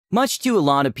Much to a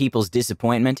lot of people's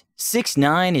disappointment,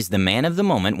 6ix9ine is the man of the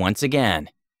moment once again.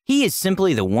 He is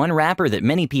simply the one rapper that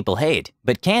many people hate,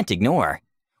 but can't ignore.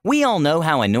 We all know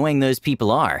how annoying those people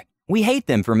are. We hate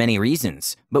them for many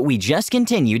reasons, but we just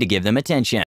continue to give them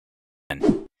attention.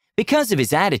 Because of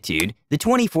his attitude, the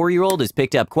 24-year-old has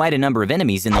picked up quite a number of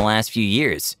enemies in the last few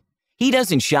years. He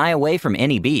doesn't shy away from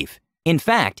any beef. In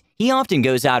fact, he often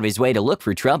goes out of his way to look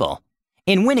for trouble.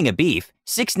 In winning a beef,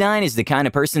 6ix9ine is the kind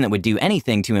of person that would do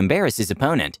anything to embarrass his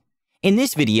opponent. In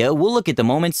this video, we'll look at the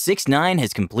moments 6ix9ine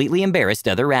has completely embarrassed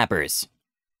other rappers.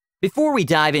 Before we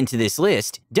dive into this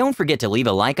list, don't forget to leave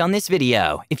a like on this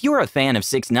video if you're a fan of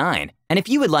 6ix9ine, and if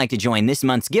you would like to join this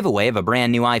month's giveaway of a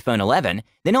brand new iPhone 11,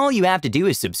 then all you have to do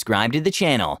is subscribe to the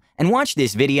channel and watch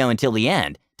this video until the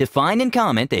end to find and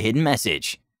comment the hidden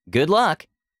message. Good luck!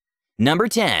 Number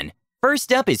 10.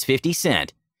 First up is 50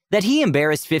 Cent. That he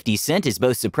embarrassed 50 Cent is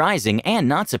both surprising and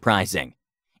not surprising.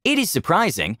 It is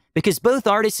surprising because both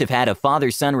artists have had a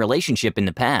father-son relationship in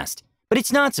the past, but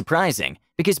it's not surprising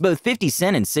because both 50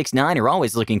 Cent and 6ix9ine are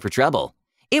always looking for trouble.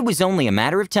 It was only a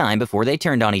matter of time before they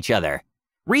turned on each other.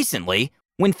 Recently,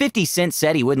 when 50 Cent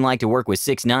said he wouldn't like to work with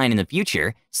 6ix9ine in the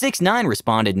future, 6ix9ine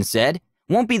responded and said,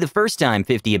 "Won't be the first time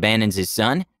 50 abandons his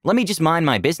son, let me just mind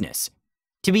my business."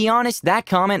 To be honest, that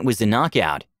comment was a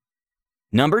knockout.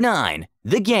 Number 9.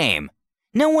 The Game.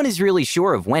 No one is really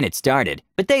sure of when it started,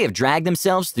 but they have dragged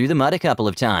themselves through the mud a couple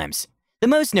of times. The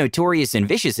most notorious and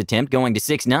vicious attempt going to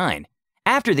 6ix9ine.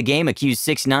 After The Game accused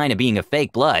 6ix9ine of being a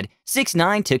fake blood,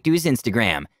 6ix9ine took to his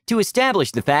Instagram to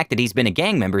establish the fact that he's been a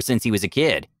gang member since he was a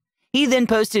kid. He then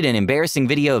posted an embarrassing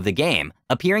video of The Game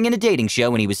appearing in a dating show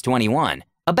when he was 21,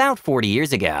 about 40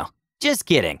 years ago. Just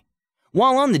kidding.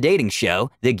 While on the dating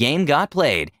show, The Game got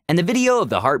played, and the video of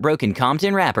the heartbroken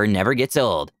Compton rapper never gets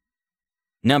old.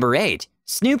 Number 8.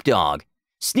 Snoop Dogg.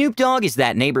 Snoop Dogg is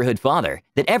that neighborhood father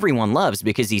that everyone loves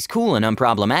because he's cool and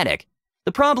unproblematic.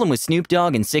 The problem with Snoop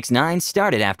Dogg and 6ix9ine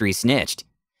started after he snitched.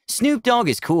 Snoop Dogg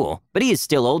is cool, but he is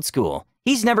still old school.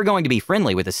 He's never going to be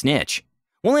friendly with a snitch.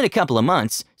 Well, in a couple of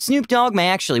months, Snoop Dogg may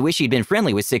actually wish he'd been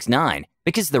friendly with 6ix9ine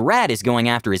because the rat is going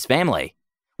after his family.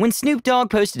 When Snoop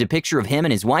Dogg posted a picture of him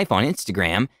and his wife on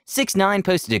Instagram, 6ix9ine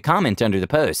posted a comment under the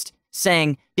post,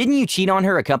 saying, "Didn't you cheat on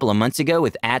her a couple of months ago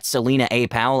with @Selena A.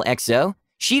 Powell XO?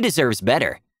 She deserves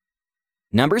better."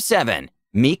 Number 7.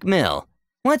 Meek Mill.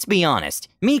 Let's be honest,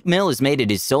 Meek Mill has made it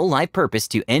his sole life purpose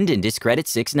to end and discredit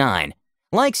 6ix9ine.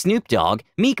 Like Snoop Dogg,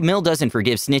 Meek Mill doesn't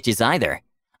forgive snitches either.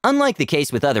 Unlike the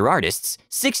case with other artists,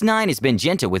 6ix9ine has been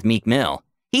gentle with Meek Mill.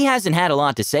 He hasn't had a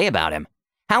lot to say about him.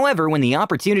 However, when the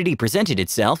opportunity presented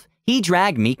itself, he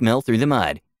dragged Meek Mill through the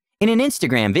mud. In an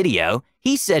Instagram video,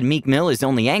 he said Meek Mill is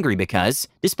only angry because,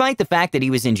 despite the fact that he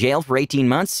was in jail for 18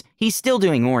 months, he's still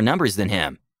doing more numbers than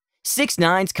him.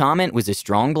 6ix9ine's comment was a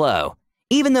strong blow.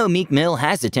 Even though Meek Mill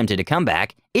has attempted a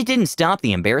comeback, it didn't stop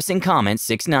the embarrassing comments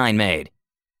 6ix9ine made.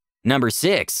 Number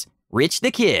 6. Rich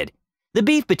the Kid. The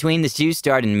beef between the two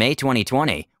started in May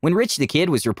 2020, when Rich the Kid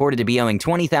was reported to be owing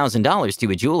 $20,000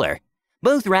 to a jeweler.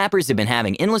 Both rappers have been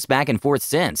having endless back and forth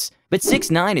since, but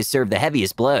 6ix9ine has served the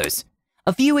heaviest blows.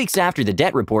 A few weeks after the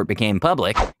debt report became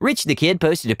public, Rich the Kid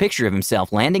posted a picture of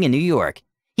himself landing in New York.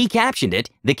 He captioned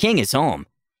it, "The King is home."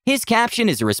 His caption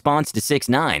is a response to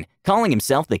 6ix9ine, calling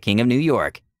himself the King of New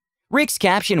York. Rick's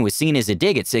caption was seen as a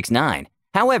dig at 6ix9ine.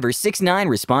 However, 6ix9ine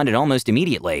responded almost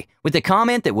immediately with a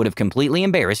comment that would have completely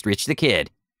embarrassed Rich the Kid.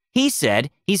 He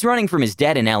said, "He's running from his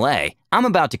debt in LA. I'm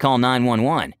about to call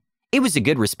 911. It was a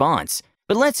good response,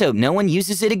 but let's hope no one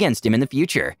uses it against him in the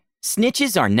future.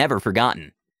 Snitches are never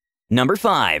forgotten. Number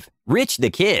 5. Rich the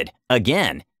Kid,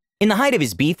 again. In the height of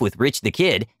his beef with Rich the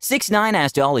Kid, 6ix9ine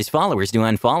asked all his followers to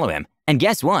unfollow him, and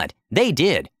guess what? They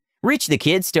did. Rich the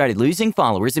Kid started losing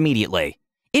followers immediately.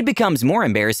 It becomes more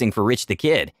embarrassing for Rich the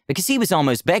Kid because he was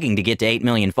almost begging to get to 8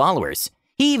 million followers.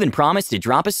 He even promised to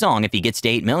drop a song if he gets to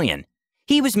 8 million.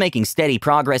 He was making steady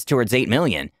progress towards 8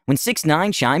 million when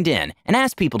 6ix9ine chimed in and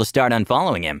asked people to start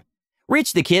unfollowing him.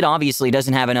 Rich the Kid obviously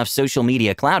doesn't have enough social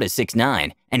media clout as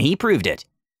 6ix9ine, and he proved it.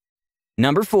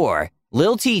 Number 4.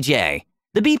 Lil TJ.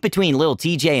 The beef between Lil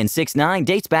TJ and 6ix9ine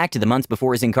dates back to the months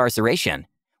before his incarceration.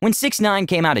 When 6ix9ine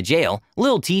came out of jail,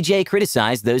 Lil TJ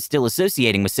criticized those still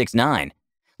associating with 6ix9ine.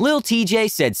 Lil TJ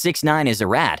said 6ix9ine is a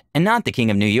rat and not the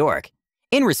King of New York.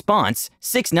 In response,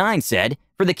 6ix9ine said,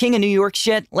 "For the King of New York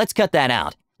shit, let's cut that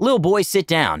out. Lil boy, sit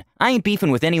down. I ain't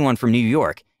beefing with anyone from New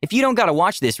York. If you don't gotta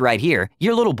watch this right here,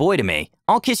 you're little boy to me.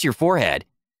 I'll kiss your forehead."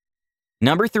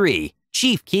 Number 3.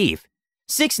 Chief Keef.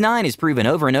 6ix9ine has proven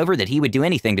over and over that he would do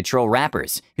anything to troll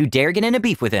rappers who dare get in a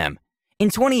beef with him. In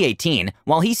 2018,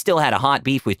 while he still had a hot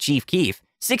beef with Chief Keef,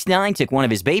 6ix9ine took one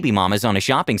of his baby mamas on a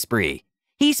shopping spree.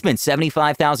 He spent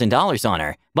 $75,000 on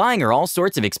her, buying her all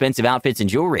sorts of expensive outfits and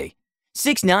jewelry.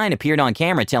 6IX9INE appeared on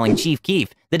camera telling Chief Keef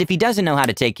that if he doesn't know how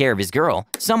to take care of his girl,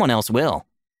 someone else will.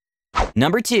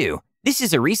 Number 2. This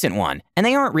is a recent one, and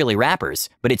they aren't really rappers,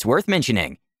 but it's worth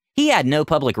mentioning. He had no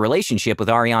public relationship with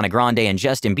Ariana Grande and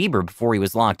Justin Bieber before he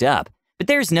was locked up, but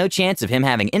there's no chance of him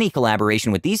having any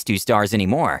collaboration with these two stars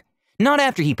anymore. Not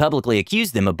after he publicly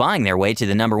accused them of buying their way to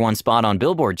the #1 spot on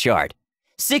Billboard chart.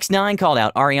 6IX9INE called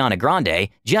out Ariana Grande,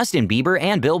 Justin Bieber,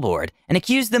 and Billboard, and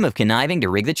accused them of conniving to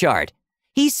rig the chart.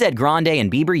 He said Grande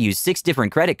and Bieber used 6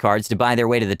 different credit cards to buy their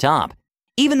way to the top.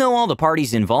 Even though all the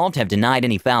parties involved have denied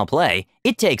any foul play,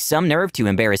 it takes some nerve to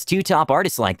embarrass 2 top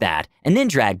artists like that, and then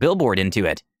drag Billboard into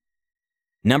it.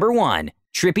 Number 1.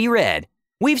 Trippie Redd.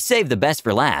 We've saved the best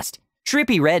for last.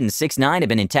 Trippie Redd and 6IX9INE have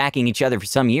been attacking each other for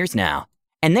some years now,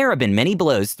 and there have been many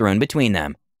blows thrown between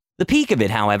them. The peak of it,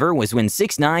 however, was when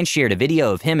 6IX9INE shared a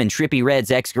video of him and Trippie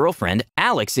Redd's ex-girlfriend,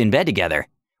 Alex, in bed together.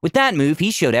 With that move, he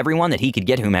showed everyone that he could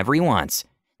get whomever he wants.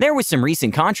 There was some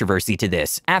recent controversy to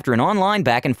this after an online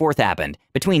back and forth happened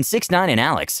between 6IX9INE and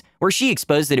Alex, where she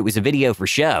exposed that it was a video for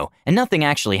show and nothing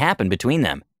actually happened between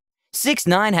them.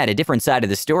 6IX9INE had a different side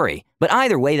of the story, but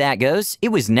either way that goes, it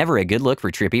was never a good look for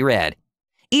Trippie Redd.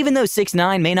 Even though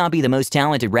 6IX9INE may not be the most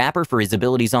talented rapper for his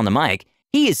abilities on the mic,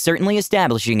 he is certainly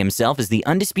establishing himself as the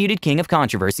undisputed king of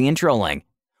controversy and trolling.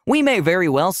 We may very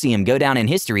well see him go down in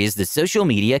history as the social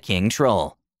media king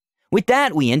troll. With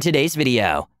that, we end today's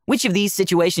video. Which of these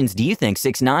situations do you think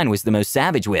 6IX9INE was the most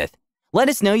savage with? Let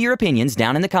us know your opinions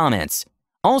down in the comments.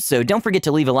 Also, don't forget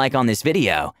to leave a like on this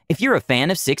video if you're a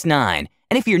fan of 6IX9INE.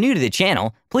 And if you're new to the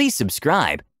channel, please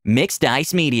subscribe. Mixed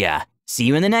Ice Media. See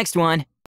you in the next one.